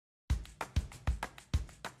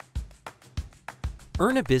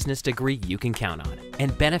Earn a business degree you can count on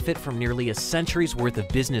and benefit from nearly a century's worth of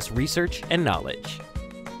business research and knowledge.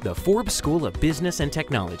 The Forbes School of Business and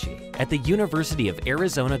Technology at the University of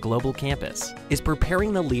Arizona Global Campus is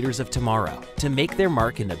preparing the leaders of tomorrow to make their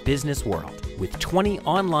mark in the business world with 20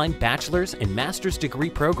 online bachelor's and master's degree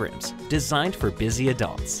programs designed for busy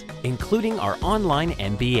adults, including our online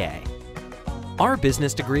MBA. Our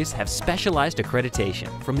business degrees have specialized accreditation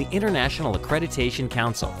from the International Accreditation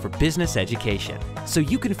Council for Business Education, so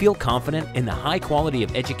you can feel confident in the high quality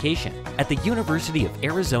of education at the University of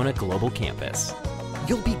Arizona Global Campus.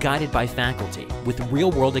 You'll be guided by faculty with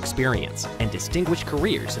real-world experience and distinguished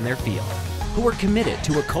careers in their field, who are committed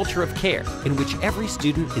to a culture of care in which every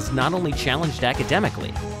student is not only challenged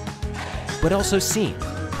academically, but also seen,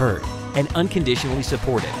 heard, and unconditionally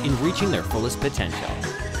supported in reaching their fullest potential.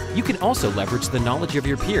 You can also leverage the knowledge of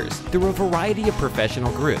your peers through a variety of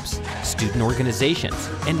professional groups, student organizations,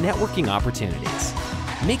 and networking opportunities.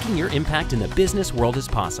 Making your impact in the business world is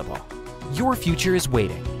possible. Your future is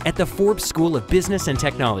waiting at the Forbes School of Business and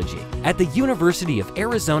Technology at the University of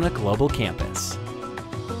Arizona Global Campus.